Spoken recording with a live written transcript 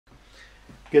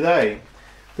G'day,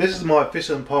 this is my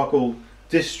Fisher Paykel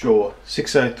Dishdrawer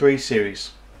 603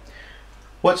 series.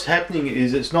 What's happening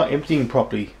is it's not emptying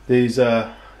properly. There's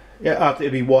after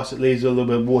every wash it leaves a little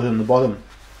bit of water on the bottom.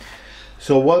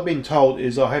 So what I've been told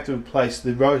is I have to replace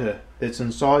the rotor that's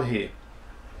inside here.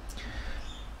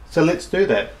 So let's do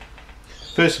that.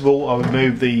 First of all, I'll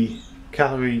remove the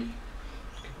cutlery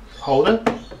holder.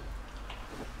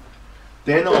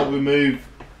 Then I'll remove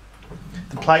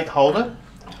the plate holder.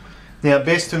 Now,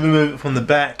 best to remove it from the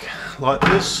back like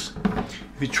this.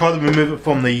 If you try to remove it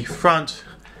from the front,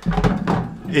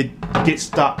 it gets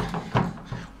stuck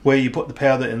where you put the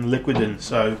powder and the liquid in.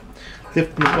 So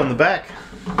lift it from the back,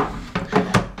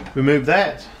 remove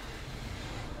that,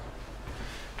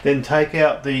 then take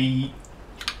out the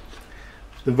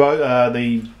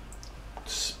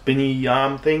spinny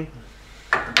arm thing.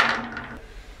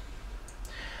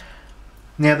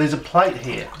 Now there's a plate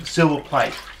here, a silver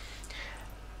plate,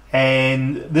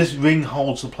 and this ring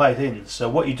holds the plate in. So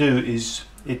what you do is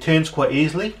it turns quite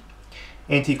easily,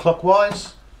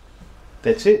 anti-clockwise.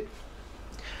 That's it.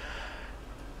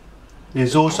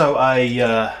 There's also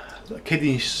a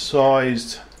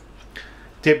kidney-sized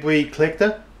debris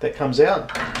collector that comes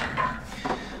out.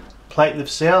 Plate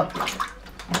lifts out.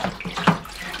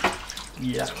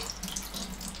 Yeah.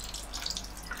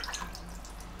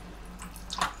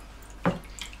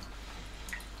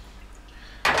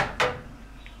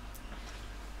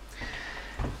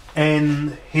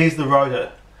 And here's the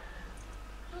rotor.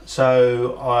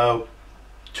 So I'll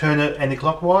turn it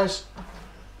anti-clockwise,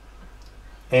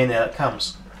 and out it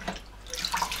comes.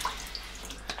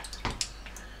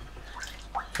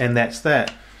 And that's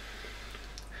that.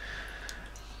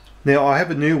 Now I have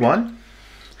a new one.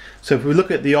 So if we look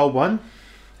at the old one,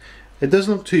 it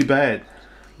doesn't look too bad.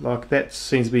 Like that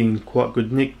seems to be quite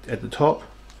good nicked at the top.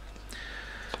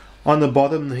 On the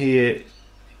bottom here,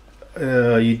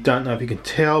 you don't know if you can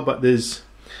tell, but there's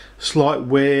slight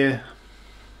wear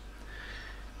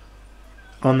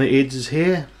on the edges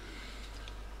here.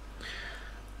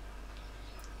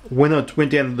 When I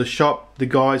went down to the shop, the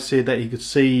guy said that he could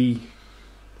see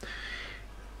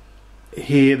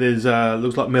here there's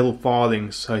looks like metal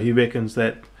filings, so he reckons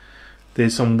that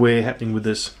there's some wear happening with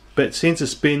this. But since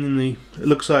it's been, it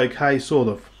looks okay, sort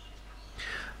of.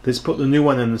 Let's put the new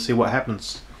one in and see what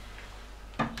happens.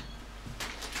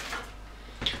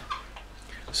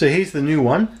 So here's the new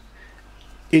one.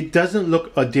 It doesn't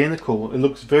look identical. It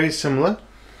looks very similar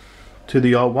to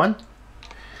the old one.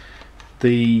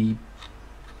 The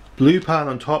blue part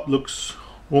on top looks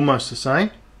almost the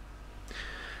same.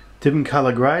 Different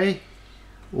color grey,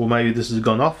 or maybe this has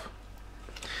gone off.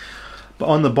 But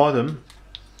on the bottom,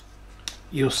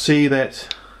 you'll see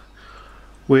that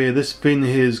where this fin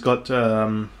here has got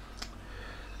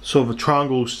sort of a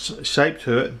triangle shape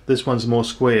to it, this one's more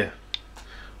square.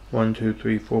 1, 2,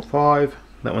 3, 4, 5.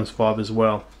 That one's 5 as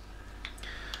well.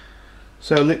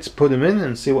 So let's put them in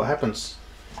and see what happens.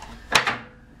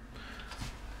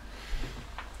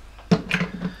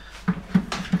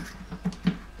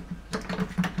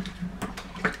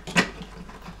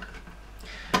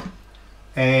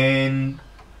 And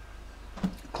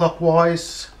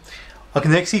clockwise, I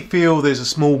can actually feel there's a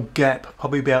small gap,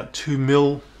 probably about 2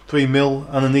 mil, 3 mil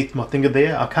underneath my finger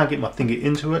there. I can't get my finger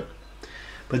into it,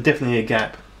 but definitely a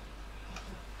gap.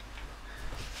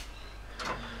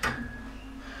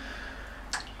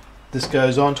 This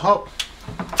goes on top,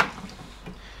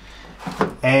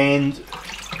 and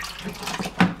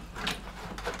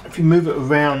if you move it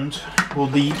around, well,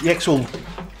 the actual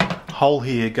hole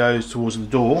here goes towards the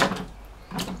door,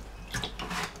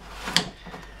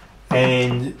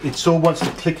 and it still wants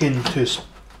to click into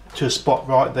a spot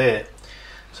right there.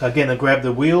 So again, I grab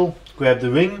the wheel, grab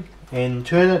the ring, and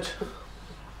turn it.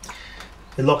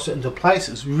 It locks it into place.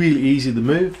 It's really easy to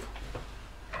move.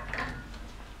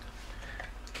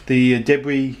 The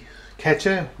debris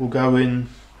catcher will go in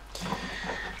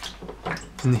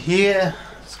here.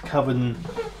 It's covered in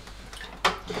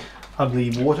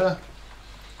ugly water.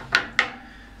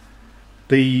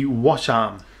 The wash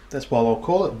arm, that's what I'll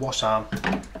call it, wash arm,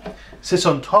 sits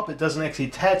on top. It doesn't actually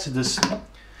attach, it just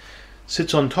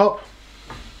sits on top.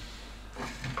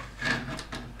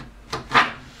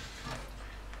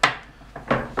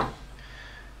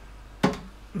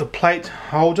 The plate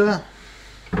holder,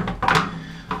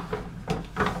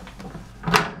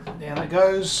 down it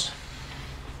goes,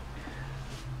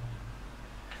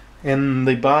 and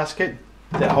the basket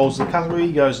that holds the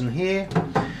cutlery goes in here.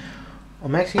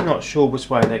 I'm actually not sure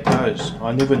which way that goes.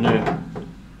 I never knew.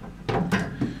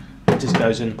 It just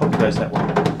goes in, probably goes that way.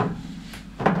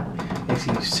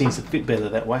 Actually seems to fit better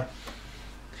that way.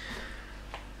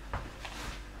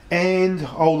 And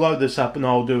I'll load this up and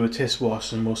I'll do a test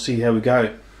wash and we'll see how we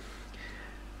go.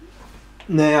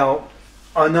 Now,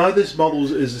 I know this model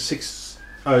is a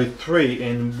 603,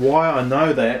 and why I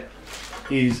know that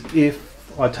is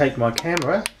if I take my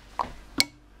camera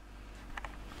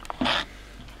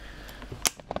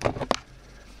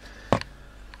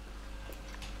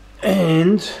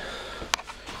and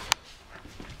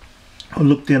I'll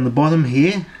look down the bottom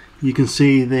here, you can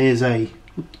see there's a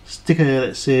sticker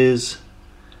that says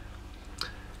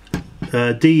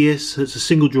DS, it's a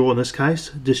single drawer in this case,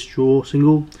 dish drawer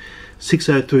single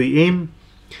 603M,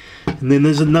 and then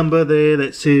there's a number there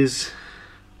that says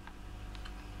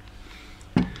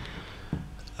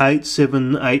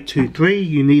 87823.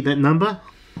 You need that number,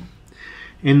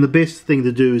 and the best thing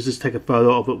to do is just take a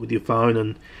photo of it with your phone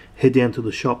and head down to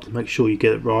the shop to make sure you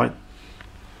get it right.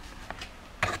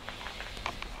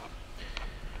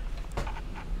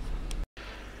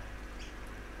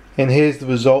 And here's the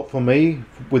result for me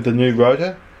with the new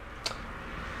rotor.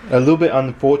 A little bit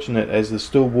unfortunate as there's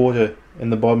still water in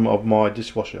the bottom of my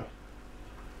dishwasher.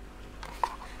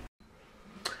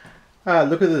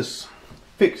 Look at this,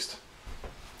 fixed.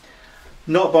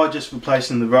 Not by just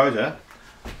replacing the rotor.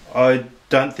 I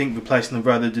don't think replacing the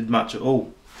rotor did much at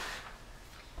all.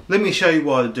 Let me show you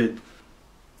what I did.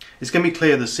 It's going to be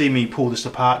clear to see me pull this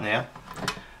apart now.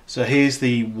 So here's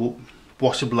the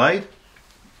washer blade.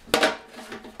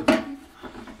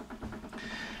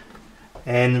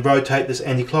 And rotate this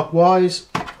anti-clockwise.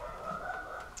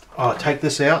 I'll take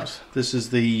this out. This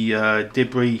is the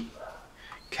debris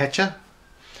catcher.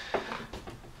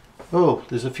 Oh,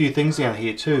 there's a few things down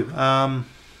here too. That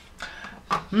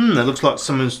looks like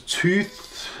someone's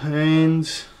tooth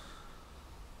and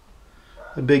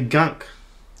a big gunk.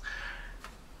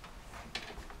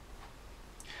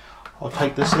 I'll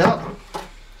take this out.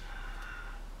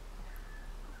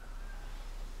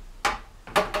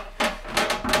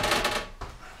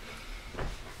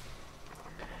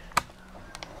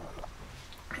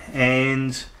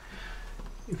 And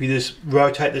if you just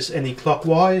rotate this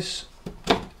anti-clockwise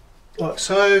like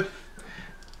so,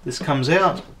 this comes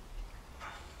out.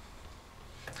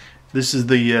 This is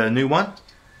the new one.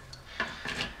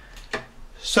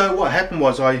 So what happened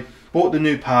was I bought the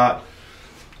new part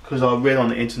because I read on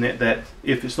the internet that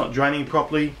if it's not draining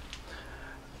properly,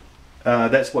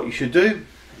 that's what you should do,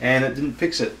 and it didn't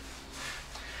fix it.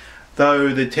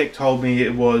 Though the tech told me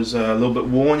it was a little bit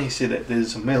worn. He said that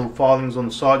there's some metal filings on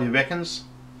the side, he reckons.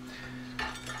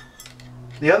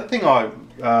 The other thing I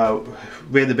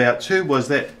read about too was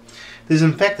that there's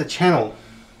in fact a channel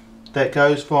that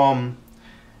goes from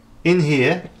in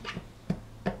here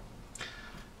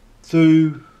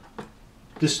through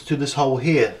this to this hole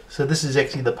here. So this is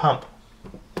actually the pump.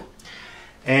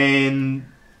 And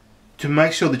to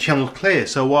make sure the channel's clear,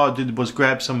 so what I did was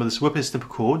grab some of this whipper snipper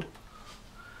cord,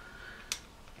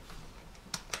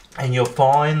 and you'll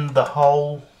find the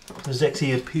hole. There's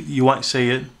actually you won't see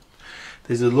it.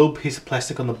 There's a little piece of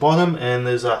plastic on the bottom, and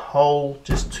there's a hole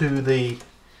just to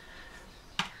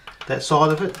that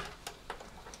side of it.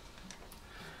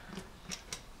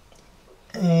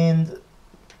 And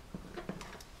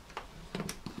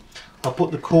I'll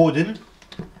put the cord in,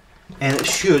 and it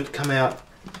should come out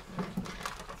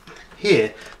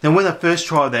here. Now, when I first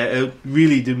tried that, it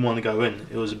really didn't want to go in.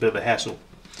 It was a bit of a hassle.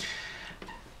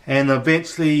 And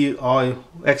eventually, I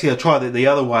tried it the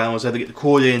other way. I was able to get the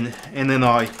cord in, and then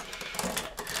I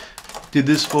did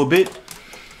this for a bit.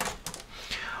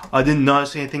 I didn't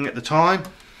notice anything at the time,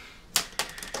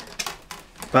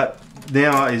 but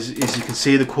now, as you can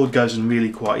see, the cord goes in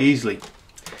really quite easily.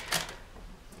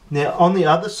 Now, on the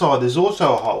other side, there's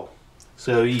also a hole.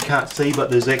 So you can't see, but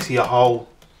there's actually a hole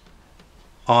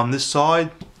on this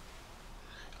side,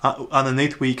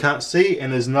 underneath where you can't see,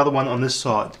 and there's another one on this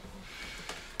side.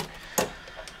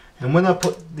 And when I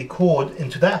put the cord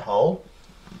into that hole,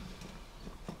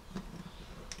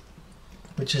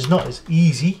 which is not as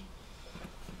easy,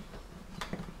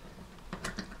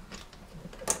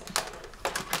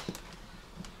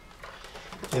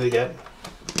 there we go.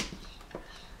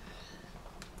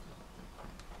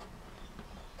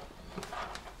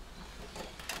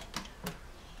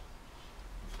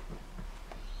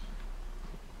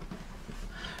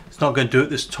 It's not going to do it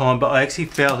this time, but I actually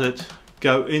felt it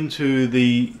go into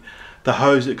the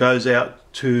hose that goes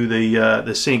out to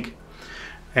the sink,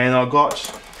 and I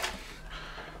got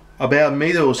about a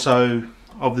meter or so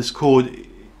of this cord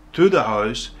through the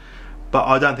hose, but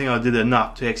I don't think I did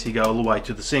enough to actually go all the way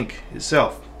to the sink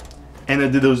itself. And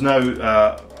there was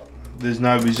there's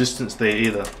no resistance there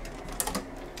either.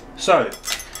 So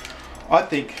I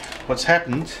think what's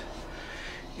happened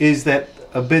is that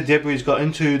a bit of debris got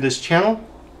into this channel,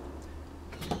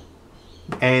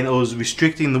 and it was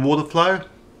restricting the water flow,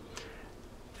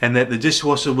 and that the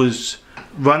dishwasher was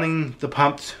running the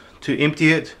pump to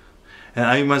empty it, and it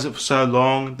only runs it for so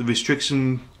long. The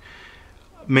restriction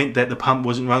meant that the pump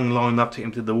wasn't running long enough to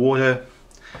empty the water,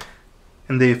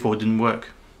 and therefore it didn't work.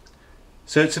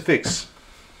 So it's a fix.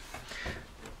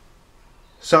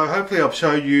 So hopefully I've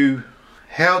showed you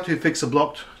how to fix a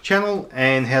blocked channel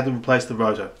and how to replace the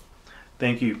rotor.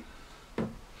 Thank you.